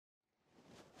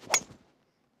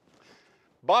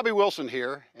Bobby Wilson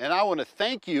here, and I want to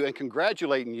thank you and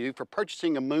congratulate you for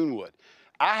purchasing a Moon Wood.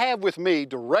 I have with me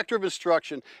Director of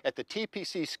Instruction at the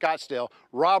TPC Scottsdale,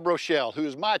 Rob Rochelle, who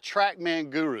is my TrackMan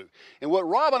guru. And what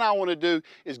Rob and I want to do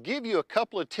is give you a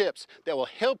couple of tips that will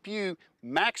help you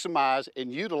maximize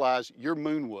and utilize your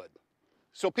Moon Wood.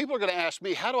 So people are going to ask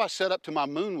me, how do I set up to my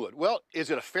Moon Wood? Well, is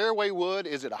it a fairway wood?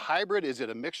 Is it a hybrid? Is it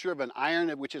a mixture of an iron,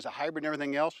 which is a hybrid and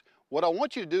everything else? What I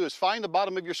want you to do is find the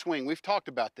bottom of your swing. We've talked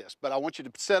about this, but I want you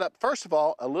to set up, first of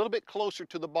all, a little bit closer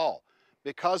to the ball.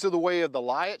 Because of the way of the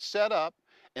lie it's set up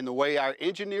and the way our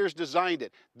engineers designed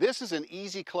it, this is an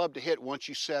easy club to hit once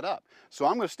you set up. So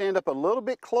I'm going to stand up a little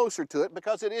bit closer to it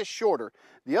because it is shorter.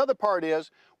 The other part is,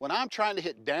 when I'm trying to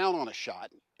hit down on a shot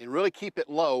and really keep it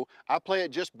low, I play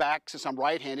it just back, since I'm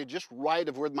right-handed, just right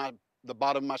of where the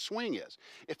bottom of my swing is.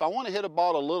 If I want to hit a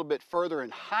ball a little bit further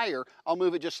and higher, I'll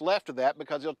move it just left of that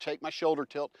because it'll take my shoulder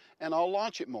tilt and I'll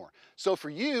launch it more. So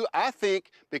for you, I think,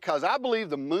 because I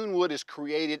believe the Moon Wood has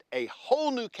created a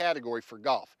whole new category for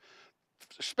golf.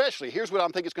 Especially, here's what I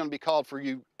think it's going to be called for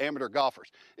you amateur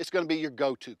golfers. It's going to be your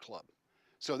go-to club.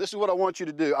 So this is what I want you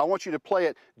to do. I want you to play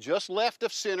it just left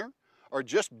of center or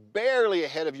just barely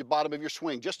ahead of your bottom of your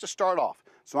swing, just to start off.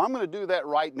 So I'm going to do that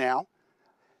right now.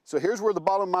 So here's where the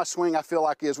bottom of my swing I feel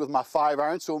like is with my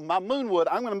 5-iron. So my Moon Wood,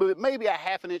 I'm going to move it maybe a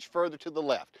half an inch further to the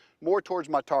left, more towards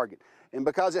my target. And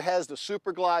because it has the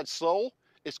Super Glide sole,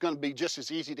 it's going to be just as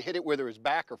easy to hit it whether it's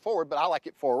back or forward, but I like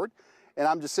it forward.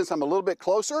 And since I'm a little bit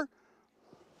closer,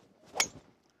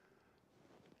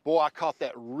 boy, I caught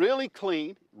that really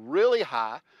clean, really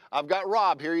high. I've got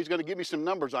Rob here. He's going to give me some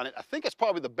numbers on it. I think it's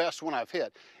probably the best one I've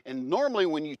hit. And normally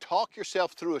when you talk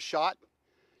yourself through a shot,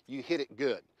 you hit it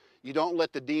good. You don't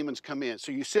let the demons come in.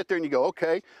 So you sit there and you go,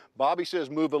 okay, Bobby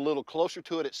says move a little closer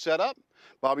to it at setup.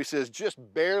 Bobby says just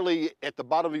barely at the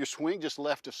bottom of your swing, just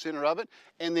left of center of it,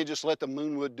 and then just let the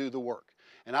Moon Wood do the work.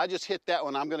 And I just hit that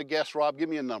one. I'm going to guess, Rob, give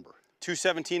me a number.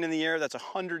 217 in the air, that's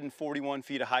 141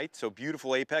 feet of height, so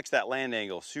beautiful apex. That land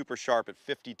angle, super sharp at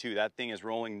 52. That thing is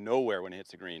rolling nowhere when it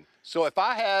hits the green. So if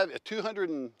I have a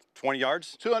 220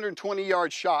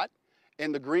 yard shot,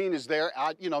 and the green is there,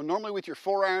 normally with your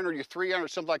 4-iron or your 3-iron or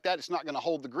something like that, it's not going to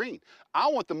hold the green. I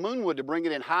want the Moon Wood to bring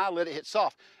it in high, let it hit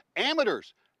soft.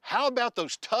 Amateurs, how about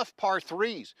those tough par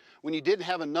 3s when you didn't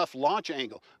have enough launch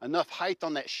angle, enough height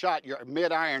on that shot, your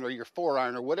mid-iron or your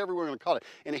 4-iron or whatever we're going to call it,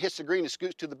 and it hits the green and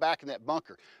scoots to the back in that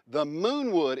bunker? The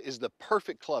Moon Wood is the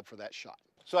perfect club for that shot.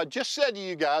 So I just said to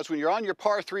you guys, when you're on your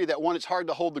par 3, that one it's hard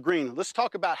to hold the green, let's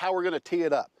talk about how we're going to tee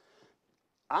it up.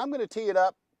 I'm going to tee it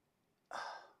up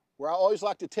where I always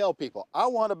like to tell people, I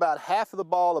want about half of the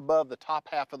ball above the top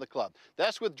half of the club.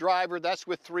 That's with driver, that's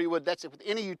with 3-wood, that's with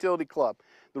any utility club.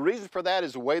 The reason for that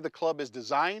is the way the club is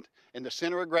designed and the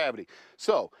center of gravity.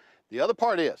 So the other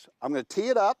part is, I'm going to tee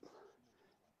it up.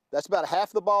 That's about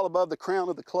half the ball above the crown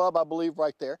of the club, I believe,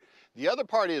 right there. The other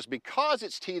part is, because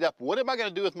it's teed up, what am I going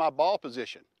to do with my ball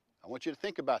position? I want you to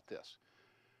think about this.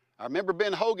 I remember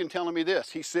Ben Hogan telling me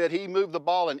this. He said he moved the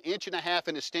ball 1.5 inches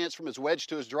in his stance from his wedge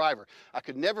to his driver. I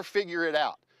could never figure it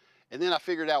out. And then I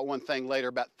figured out one thing later,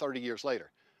 about 30 years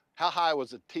later. How high was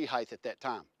the tee height at that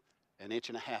time? 1.5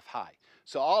 inches high.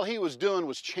 So all he was doing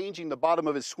was changing the bottom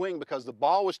of his swing because the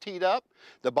ball was teed up,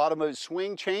 the bottom of his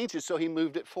swing changed, and so he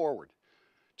moved it forward.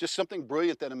 Just something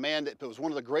brilliant that a man that was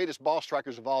one of the greatest ball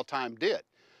strikers of all time did.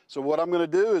 So what I'm going to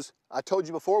do is, I told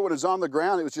you before, when it was on the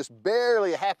ground, it was just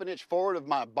barely a half an inch forward of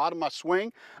my bottom of my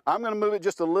swing. I'm going to move it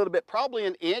just a little bit, probably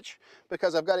 1 inch,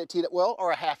 because I've got it teed up, well,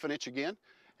 or a half an inch again,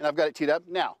 and I've got it teed up.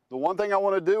 Now, the one thing I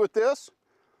want to do with this,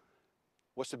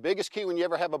 what's the biggest key when you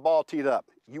ever have a ball teed up?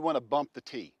 You want to bump the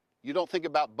tee. You don't think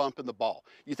about bumping the ball.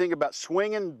 You think about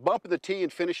swinging, bumping the tee,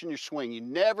 and finishing your swing. You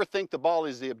never think the ball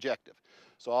is the objective.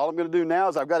 So all I'm going to do now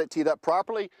is I've got it teed up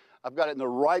properly. I've got it in the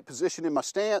right position in my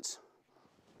stance.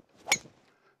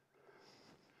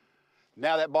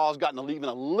 Now that ball's gotten even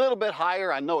a little bit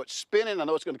higher. I know it's spinning. I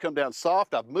know it's going to come down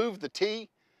soft. I've moved the tee.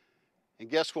 And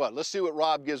guess what? Let's see what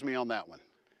Rob gives me on that one.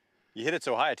 You hit it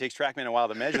so high, it takes TrackMan a while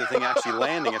to measure the thing actually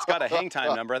landing. It's got a hang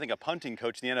time number. I think a punting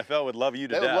coach in the NFL would love you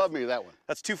to death. They would love me, that one.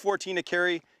 That's 214 to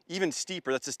carry, even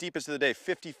steeper. That's the steepest of the day,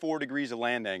 54 degrees of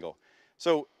land angle.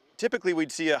 So typically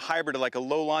we'd see a hybrid, like a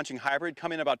low launching hybrid,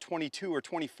 come in about 22 or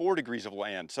 24 degrees of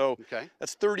land. So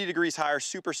that's 30 degrees higher,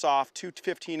 super soft,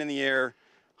 215 in the air.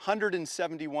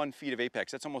 171 feet of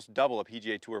apex. That's almost double a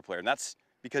PGA Tour player. And that's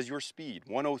because your speed,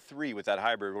 103 with that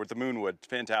hybrid or with the Moon Wood.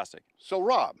 Fantastic. So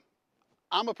Rob,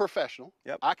 I'm a professional.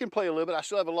 Yep. I can play a little bit. I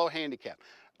still have a low handicap.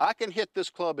 I can hit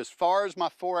this club as far as my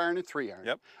 4-iron and 3-iron.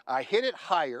 Yep. I hit it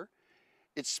higher.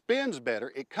 It spins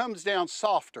better. It comes down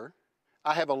softer.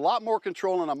 I have a lot more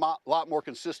control and a lot more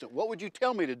consistent. What would you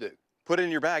tell me to do? Put it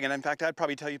in your bag, and in fact, I'd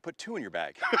probably tell you put 2 in your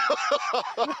bag.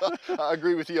 I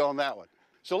agree with you on that one.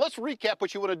 So let's recap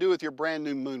what you want to do with your brand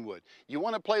new Moon Wood. You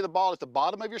want to play the ball at the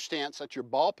bottom of your stance at your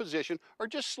ball position or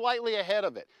just slightly ahead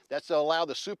of it. That's to allow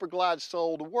the Super Glide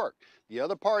sole to work. The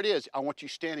other part is I want you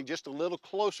standing just a little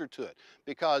closer to it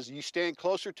because you stand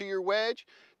closer to your wedge,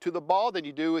 to the ball than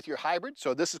you do with your hybrid.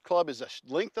 So this club is the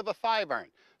length of a 5-iron.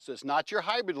 So it's not your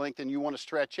hybrid length and you want to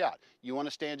stretch out. You want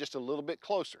to stand just a little bit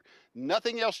closer.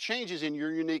 Nothing else changes in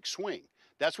your unique swing.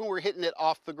 That's when we're hitting it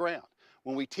off the ground.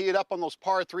 When we tee it up on those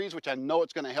par 3s, which I know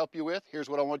it's going to help you with, here's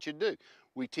what I want you to do.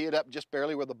 We tee it up just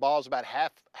barely where the ball's about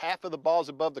half of the ball's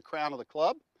above the crown of the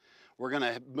club. We're going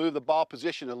to move the ball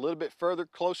position a little bit further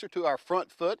closer to our front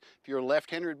foot. If you're a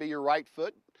left-hander, it'd be your right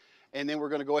foot. And then we're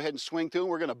going to go ahead and swing through, and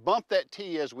we're going to bump that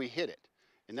tee as we hit it.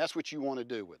 And that's what you want to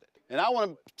do with it. And I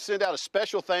want to send out a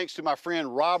special thanks to my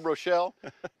friend Rob Rochelle,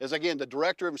 as again, the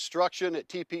Director of Instruction at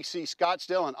TPC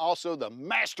Scottsdale and also the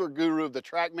master guru of the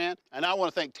TrackMan. And I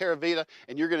want to thank Terra Vita,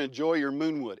 and you're going to enjoy your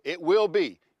Moon Wood. It will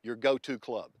be your go-to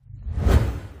club.